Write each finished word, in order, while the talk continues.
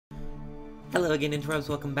Hello again, Interwebs,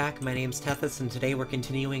 welcome back. My name's Tethys, and today we're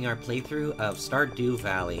continuing our playthrough of Stardew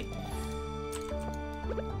Valley.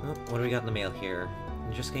 Oh, what do we got in the mail here?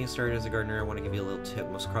 I'm just getting started as a gardener. I want to give you a little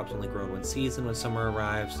tip. Most crops only grow in one season. When summer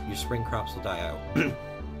arrives, your spring crops will die out.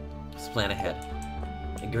 Just plan ahead.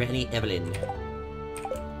 Granny Evelyn.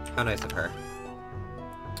 How nice of her.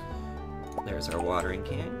 There's our watering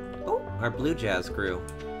can. Oh, our blue jazz grew.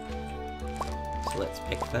 So let's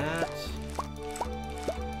pick that.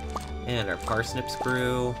 And our parsnips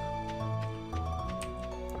grew.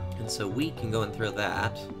 And so we can go and throw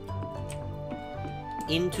that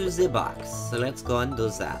into the box. So let's go and do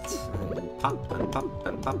that. And pop, and pop,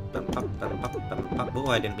 and pop, and pop, and pop, and pop. Oh,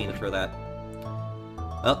 I didn't mean to throw that.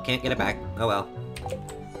 Oh, can't get it back. Oh well.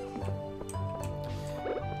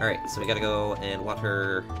 Alright, so we gotta go and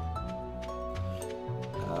water...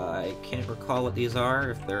 I can't recall what these are,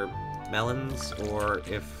 if they're melons, or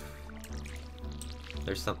if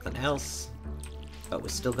there's something else, but we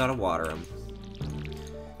still gotta water them.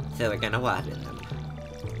 So we're gonna water them.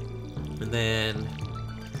 And then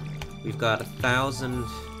we've got 1,000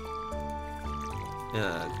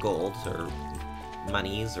 gold, or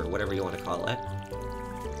monies, or whatever you want to call it.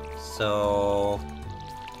 So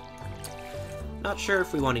not sure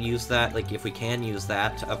if we want to use that, like if we can use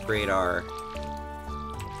that to upgrade our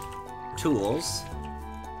tools.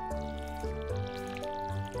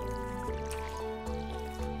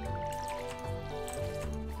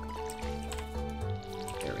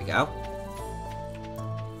 There we go.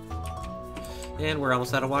 And we're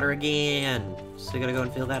almost out of water again, so we gotta go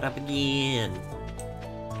and fill that up again.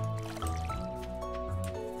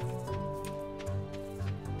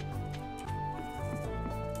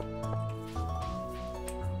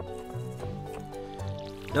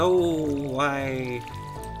 No, why?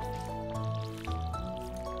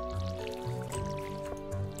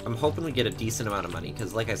 I'm hoping we get a decent amount of money,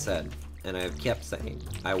 because like I said, and I've kept saying,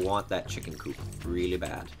 I want that chicken coop really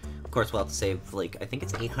bad. Of course, we'll have to save, like, I think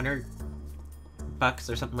it's 800 bucks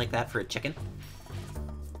or something like that for a chicken.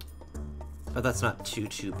 But that's not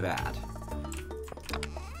too bad.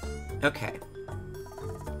 Okay.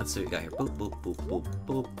 Let's see what we got here. Boop, boop, boop, boop,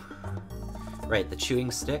 boop. Right, the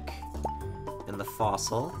chewing stick. And the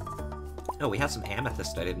fossil. Oh, we have some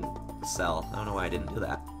amethyst I didn't sell. I don't know why I didn't do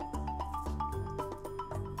that.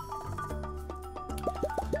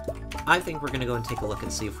 I think we're gonna go and take a look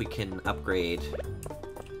and see if we can upgrade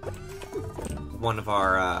one of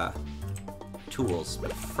our tools.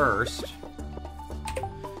 But first,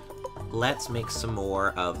 let's make some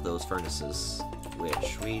more of those furnaces,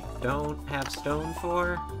 which we don't have stone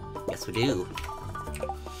for. Yes, we do.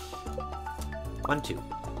 1, 2.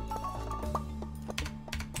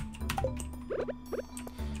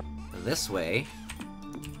 This way,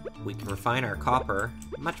 we can refine our copper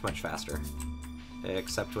much faster.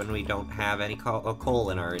 Except when we don't have any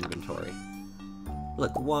coal in our inventory.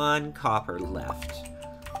 Look, 1 copper left,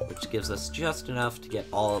 which gives us just enough to get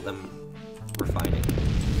all of them refining.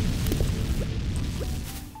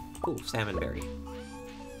 Ooh, salmon berry.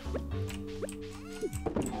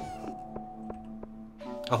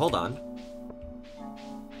 Oh, hold on.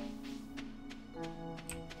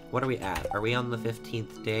 What are we at? Are we on the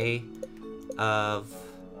 15th day of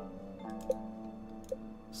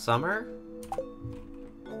summer?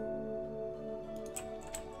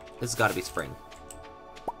 This has got to be spring.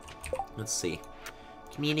 Let's see.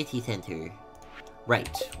 Community center.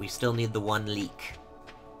 Right, we still need the 1 leek.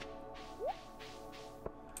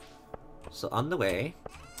 So on the way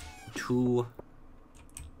to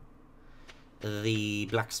the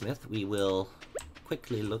blacksmith, we will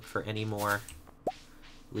quickly look for any more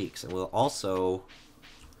leeks, and we'll also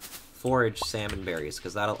forage salmon berries,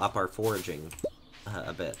 because that'll up our foraging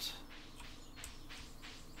a bit.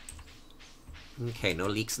 Okay, no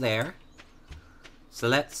leeks there. So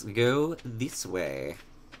let's go this way.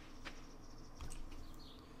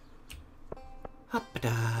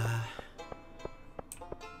 Hop-da.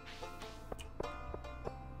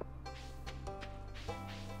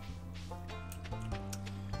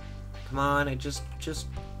 Come on, I just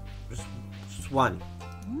one.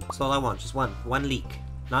 That's all I want, just one. 1 leek.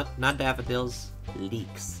 Not daffodils,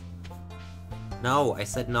 leeks. No, I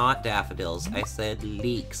said not daffodils, I said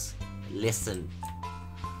leeks. Listen.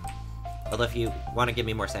 Although if you want to give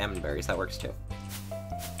me more salmon berries, that works too.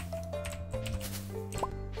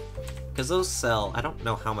 Because those sell, I don't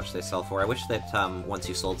know how much they sell for. I wish that once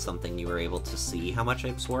you sold something you were able to see how much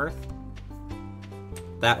it's worth.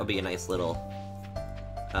 That would be a nice little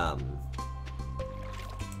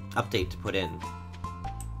update to put in.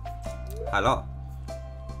 Hello.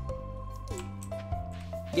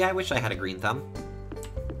 Yeah, I wish I had a green thumb.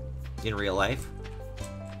 In real life.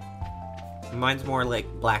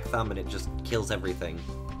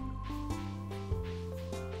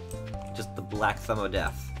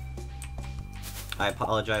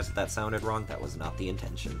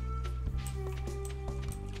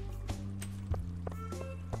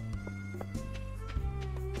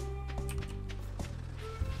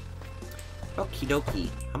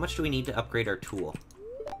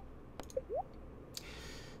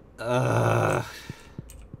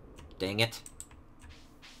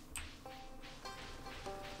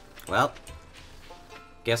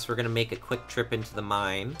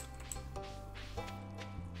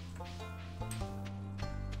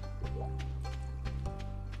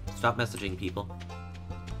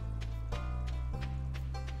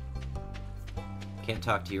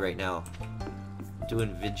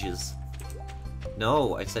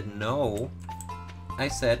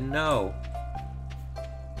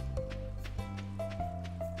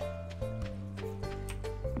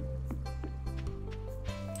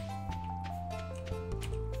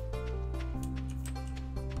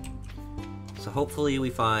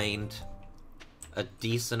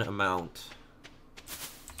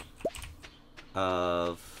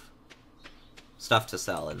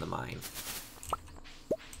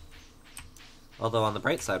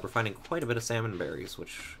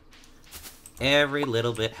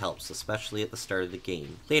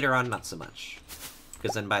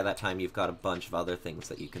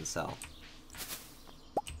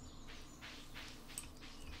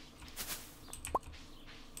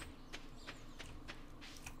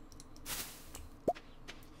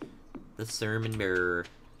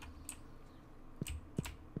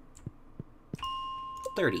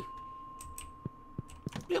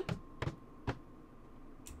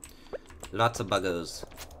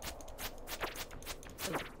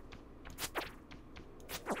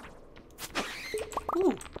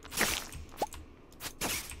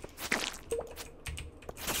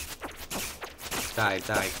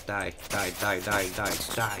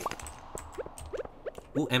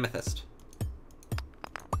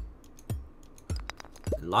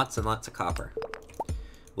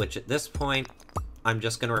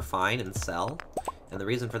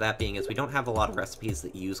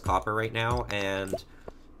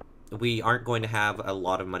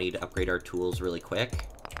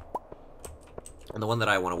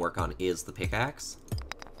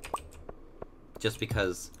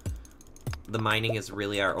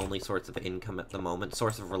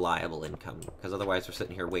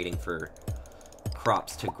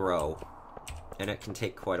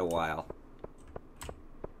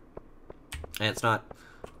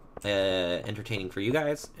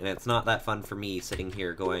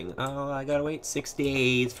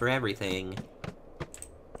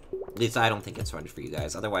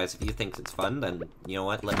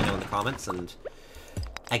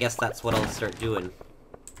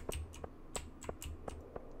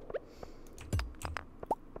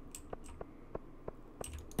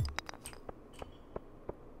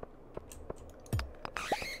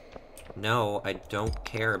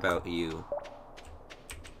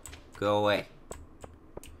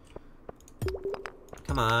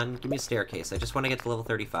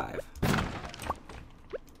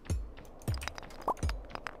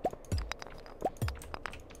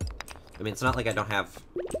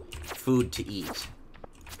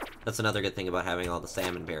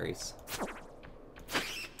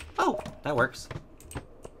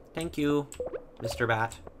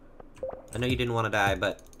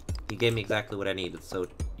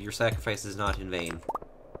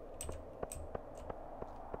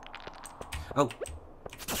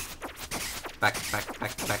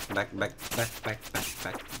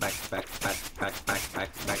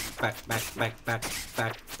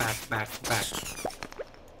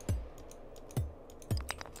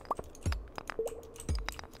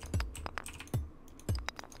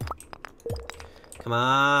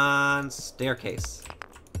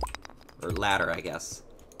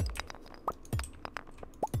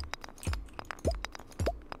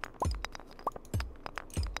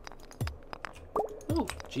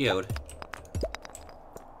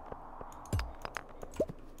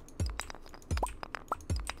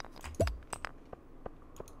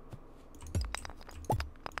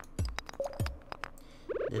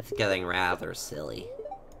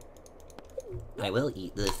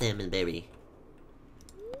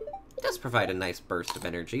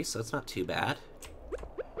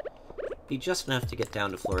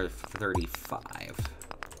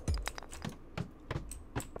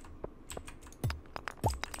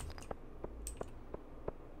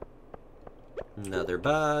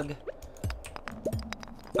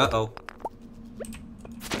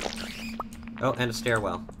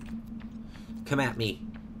 Come at me.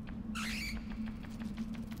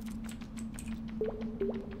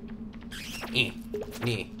 Nee,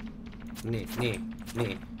 nee, nee, nee,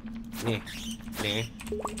 nee, nee, nee.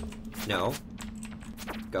 No.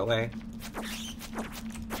 Go away.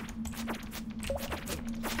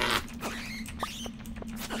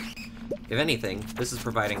 If anything, this is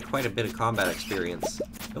providing quite a bit of combat experience.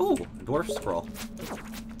 Ooh, a dwarf scroll.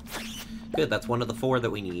 Good, that's one of the 4 that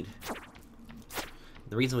we need.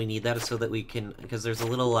 The reason we need that is so that we can... Because there's a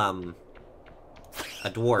little, a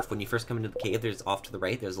dwarf. When you first come into the cave, there's off to the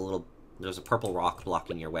right, there's a purple rock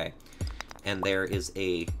blocking your way. And there is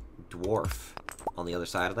a dwarf on the other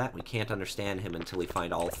side of that. We can't understand him until we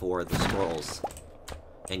find all 4 of the scrolls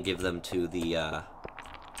and give them to the,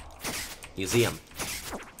 museum.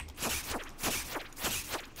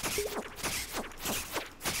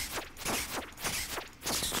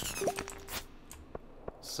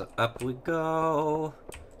 So up we go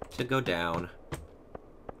to go down.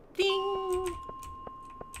 Ding!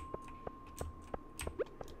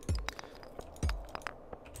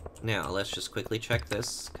 Now, let's just quickly check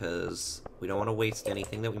this, because we don't want to waste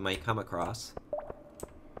anything that we might come across.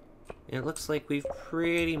 It looks like we've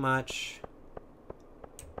pretty much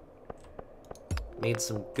made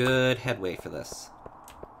some good headway for this.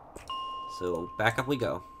 So, back up we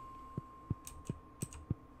go.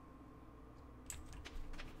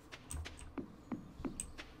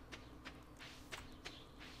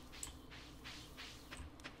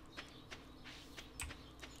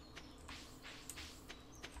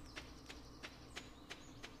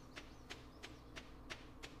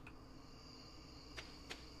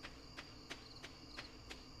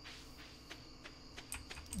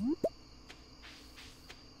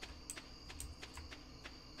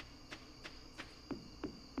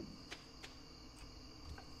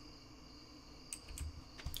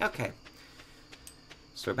 Okay.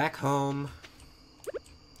 So we're back home.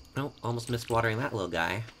 Oh, almost missed watering that little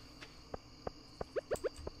guy.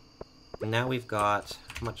 And now we've got...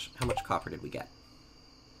 How much copper did we get?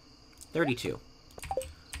 32.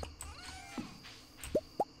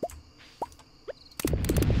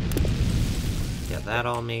 Get that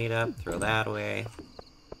all made up, throw that away.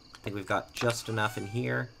 I think we've got just enough in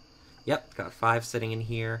here. Yep, got 5 sitting in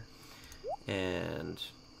here. And...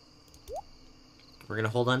 we're gonna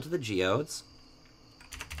hold on to the geodes.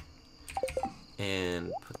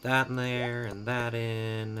 And put that in there, and that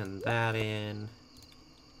in, and that in.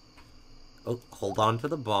 Oh, hold on to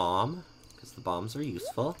the bomb, because the bombs are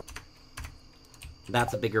useful.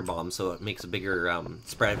 That's a bigger bomb, so it makes a bigger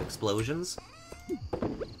spread of explosions.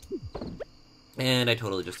 And I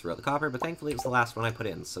totally just threw out the copper, but thankfully it was the last one I put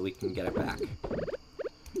in, so we can get it back.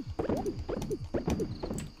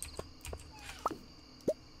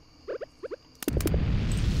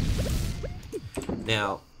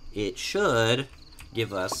 Now, it should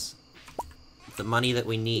give us the money that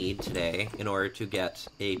we need today in order to get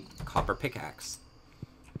a copper pickaxe.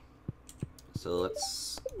 So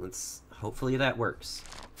let's hopefully that works.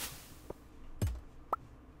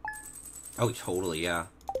 Oh, totally, yeah.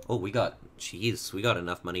 Oh, we got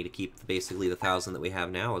enough money to keep basically the 1,000 that we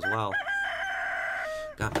have now as well.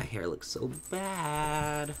 God, my hair looks so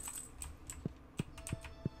bad.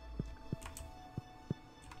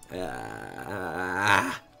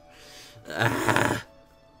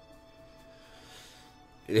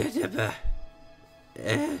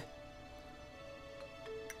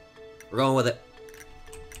 We're going with it.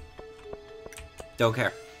 Don't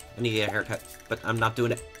care. I need to get a haircut, but I'm not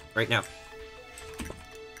doing it right now.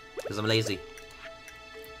 Because I'm lazy.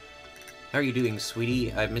 How are you doing,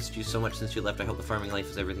 sweetie? I've missed you so much since you left. I hope the farming life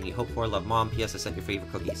is everything you hope for. Love, Mom. P.S. I sent your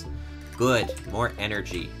favorite cookies. Good. More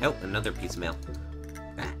energy. Oh, another piece of mail.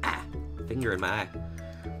 Finger in my eye.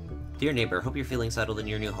 Dear neighbor, hope you're feeling settled in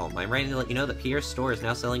your new home. I'm writing to let you know that Pierre's store is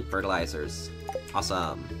now selling fertilizers.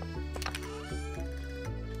 Awesome.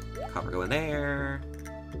 Copper going there.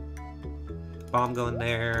 Bomb going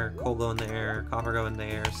there. Coal going there. Copper going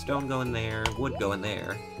there. Stone going there. Wood going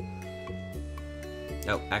there.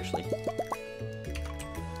 Oh, actually.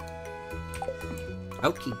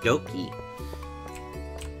 Okie dokie.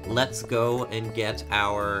 Let's go and get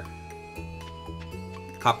our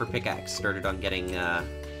copper pickaxe started on getting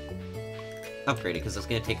upgraded, because it's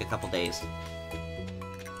going to take a couple days.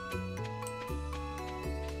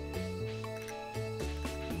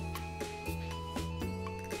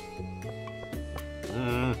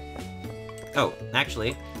 Oh,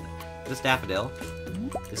 actually, this daffodil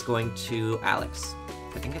is going to Alex.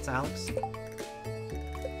 I think it's Alex.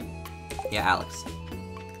 Yeah, Alex.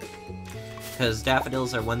 Because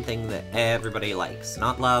daffodils are one thing that everybody likes.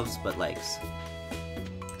 Not loves, but likes.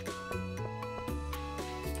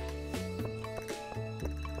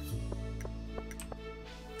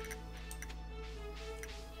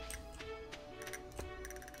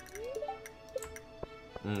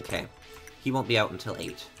 Okay. He won't be out until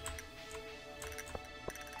 8.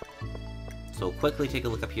 So we'll quickly take a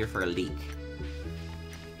look up here for a leak.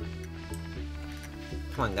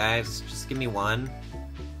 Come on, guys. Just give me one.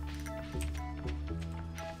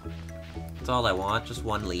 That's all I want. Just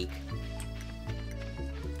one leak.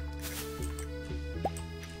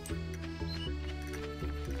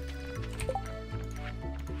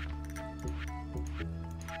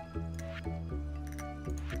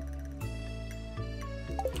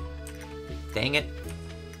 Dang it.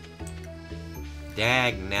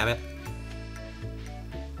 Dag nabbit.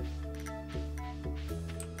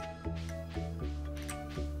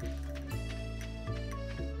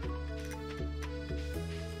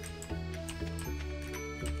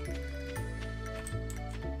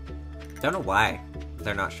 Don't know why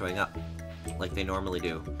they're not showing up like they normally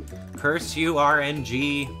do. Curse you,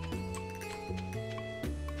 RNG!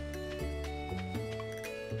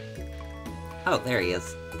 Oh, there he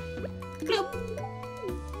is. Bloop.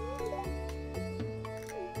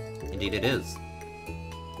 Indeed it is.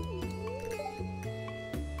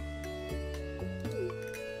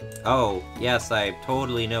 Oh, yes, I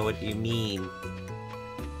totally know what you mean.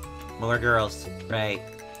 More girls, right.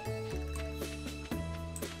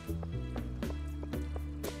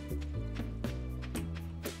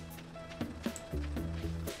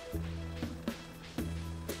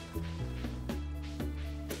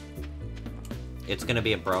 It's gonna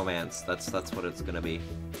be a bromance. That's what it's gonna be.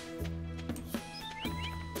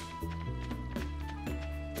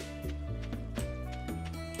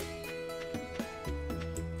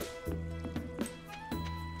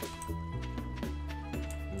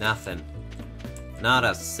 Nothing. Not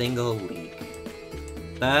a single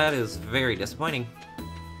leak. That is very disappointing.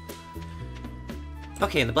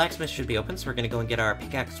 Okay, and the blacksmith should be open, so we're gonna go and get our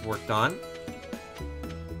pickaxe worked on.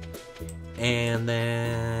 And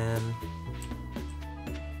then...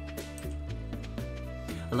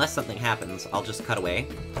 unless something happens, I'll just cut away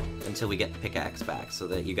until we get the pickaxe back, so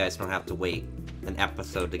that you guys don't have to wait an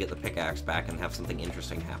episode to get the pickaxe back and have something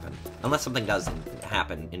interesting happen. Unless something does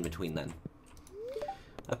happen in between then.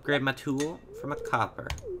 Upgrade my tool from a copper.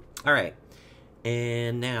 Alright.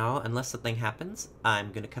 And now, unless something happens,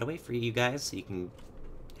 I'm gonna cut away for you guys so you can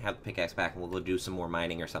have the pickaxe back and we'll go do some more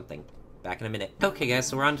mining or something. Back in a minute. Okay guys,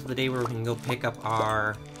 so we're on to the day where we can go pick up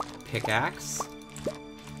our pickaxe.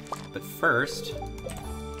 But first,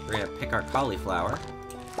 we're gonna pick our cauliflower.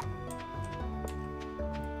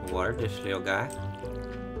 Water this little guy.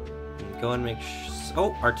 And go and make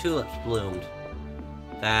oh, our tulips bloomed.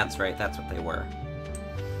 That's right, that's what they were.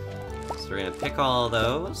 So we're gonna pick all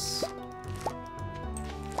those.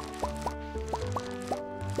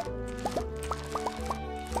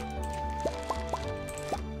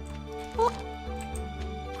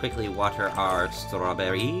 Quickly water our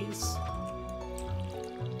strawberries.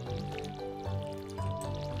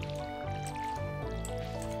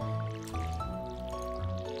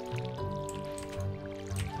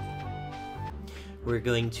 We're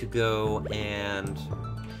going to go and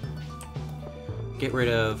get rid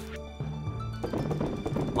of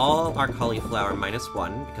all our cauliflower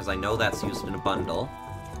 -1, because I know that's used in a bundle.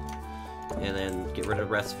 And then get rid of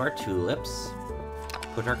the rest of our tulips.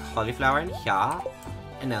 Put our cauliflower in here.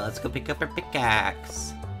 And now let's go pick up our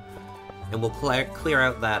pickaxe. And we'll clear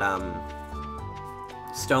out that,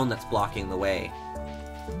 stone that's blocking the way.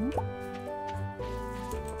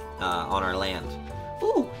 On our land.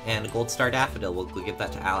 Ooh! And a gold star daffodil, we'll give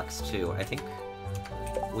that to Alex too. I think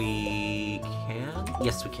we can?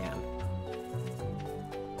 Yes, we can.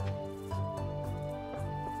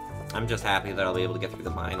 I'm just happy that I'll be able to get through the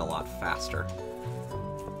mine a lot faster.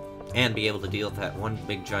 And be able to deal with that one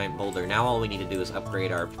big giant boulder. Now all we need to do is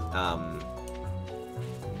upgrade our,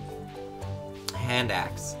 hand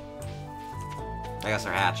axe. I guess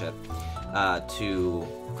our hatchet. To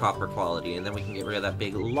copper quality, and then we can get rid of that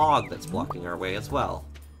big log that's blocking our way as well.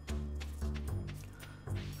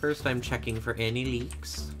 First, I'm checking for any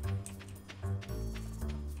leaks.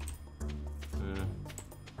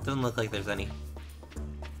 Doesn't look like there's any.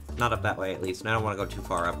 Not up that way, at least, and I don't want to go too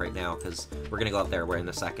far up right now, because we're gonna go up there, we're in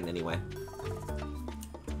a second anyway.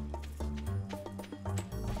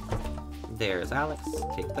 There's Alex,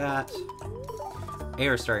 take that.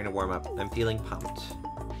 Air's starting to warm up, I'm feeling pumped.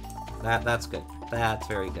 That's good. That's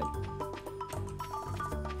very good.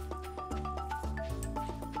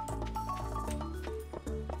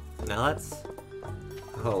 Now let's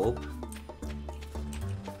hope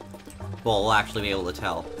we'll actually be able to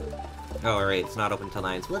tell. Oh, alright, it's not open till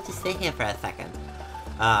 9, so we'll just stay here for a second.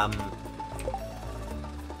 I'm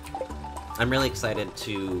really excited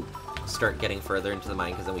to start getting further into the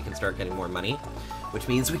mine, because then we can start getting more money. which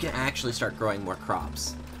means we can actually start growing more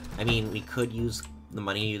crops. I mean, we could use the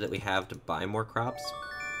money that we have to buy more crops,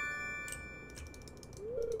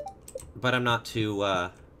 but I'm not too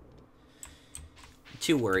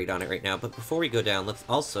worried on it right now. But before we go down, let's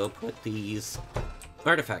also put these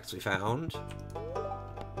artifacts we found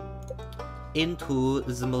into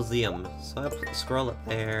the museum. So I'll put the scroll up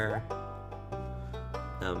there.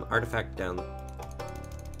 Artifact down.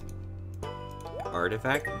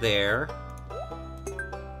 Artifact there.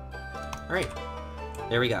 Alright.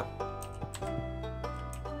 There we go.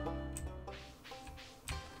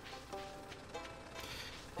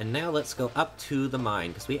 And now let's go up to the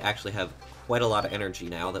mine, because we actually have quite a lot of energy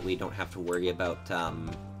now that we don't have to worry about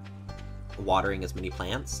watering as many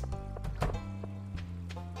plants.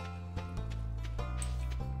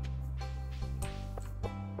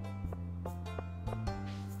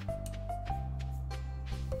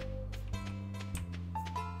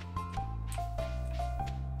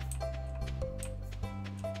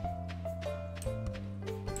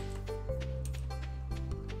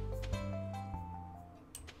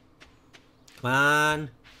 Come on!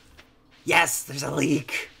 Yes! There's a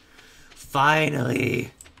leak!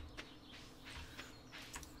 Finally!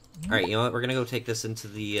 Alright, you know what? We're gonna go take this into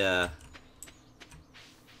the,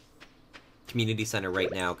 community center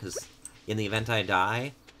right now, because in the event I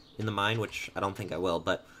die in the mine, which I don't think I will,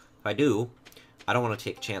 but if I do, I don't want to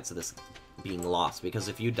take a chance of this being lost, because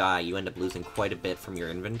if you die, you end up losing quite a bit from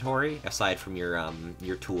your inventory, aside from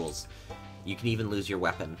your tools. You can even lose your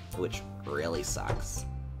weapon, which really sucks.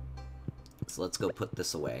 So let's go put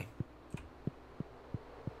this away.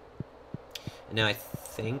 And now I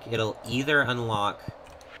think it'll either unlock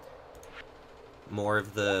more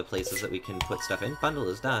of the places that we can put stuff in. Bundle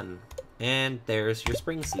is done. And there's your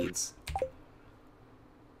spring seeds.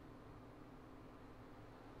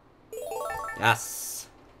 Yes!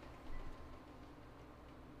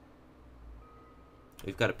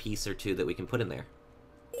 We've got a piece or two that we can put in there.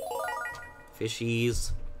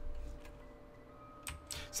 Fishies.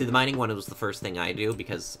 See, the mining one was the first thing I do,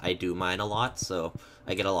 because I do mine a lot, so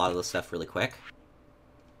I get a lot of the stuff really quick.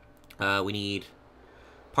 We need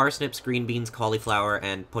parsnips, green beans, cauliflower,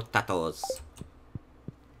 and potatoes.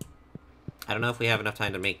 I don't know if we have enough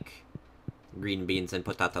time to make green beans and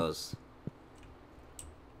potatoes.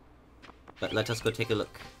 But let us go take a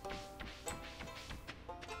look.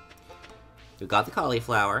 We got the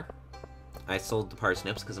cauliflower. I sold the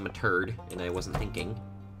parsnips because I'm a turd, and I wasn't thinking.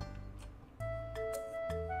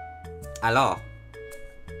 Hello.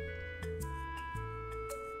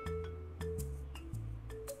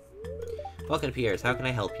 Welcome to Pierre's. How can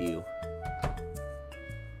I help you?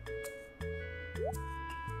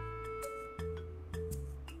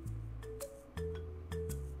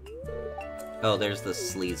 Oh, there's the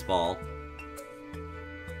sleazeball.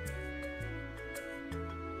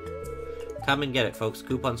 Come and get it, folks.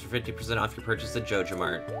 Coupons for 50% off your purchase at Jojo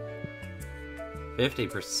Mart.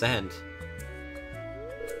 50%?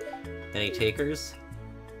 Any takers?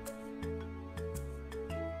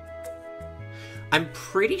 I'm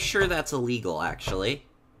pretty sure that's illegal, actually.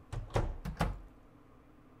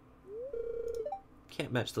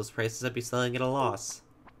 Can't match those prices, I'd be selling at a loss.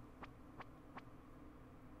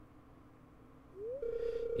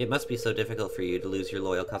 It must be so difficult for you to lose your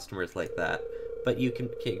loyal customers like that. But you can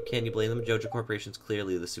you blame them? Jojo Corporation's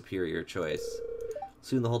clearly the superior choice.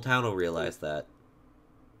 Soon the whole town will realize that.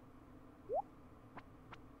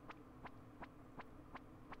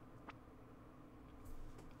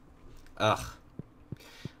 Ugh.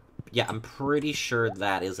 Yeah, I'm pretty sure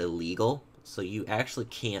that is illegal, so you actually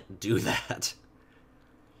can't do that.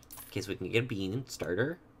 Okay, so we can get a bean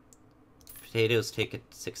starter. Potatoes take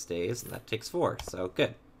 6 days, and that takes 4, so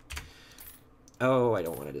good. Oh, I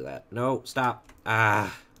don't want to do that. No, stop.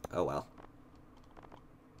 Ah, oh well.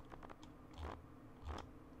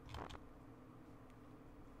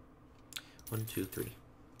 One, two, three.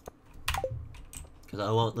 Because I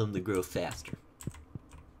want them to grow faster.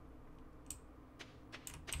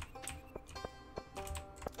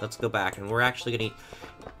 Let's go back, and we're actually gonna...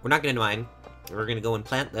 We're not gonna mine. We're gonna go and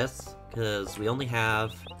plant this, because we only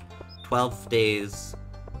have 12 days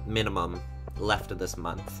minimum left of this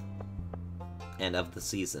month. And of the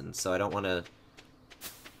season, so I don't want to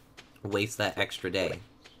waste that extra day.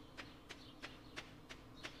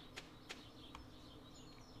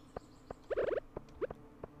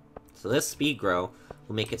 So this speed grow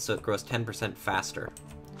will make it so it grows 10% faster.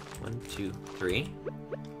 1, 2, 3.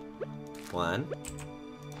 1,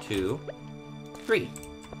 2, 3.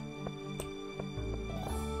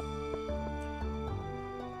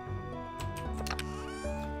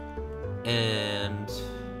 And...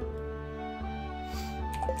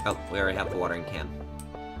 oh, we already have the watering can.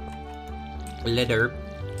 Later.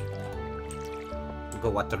 Go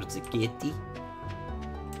water the kitty.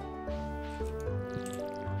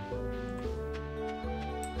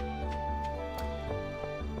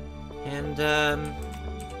 And,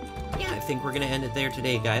 yeah, I think we're gonna end it there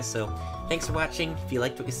today, guys, so thanks for watching. If you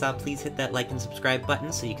liked what you saw, please hit that like and subscribe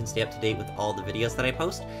button so you can stay up to date with all the videos that I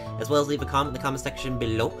post, as well as leave a comment in the comment section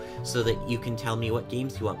below so that you can tell me what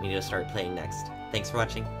games you want me to start playing next. Thanks for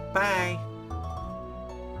watching. Bye!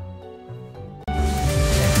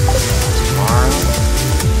 Tomorrow,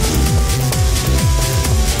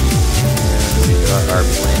 these are our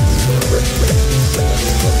plans for so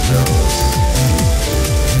let's get those.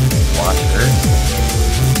 Water.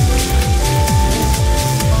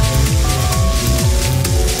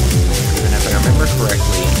 And if I remember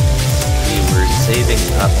correctly, we were saving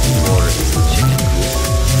up towards the chicken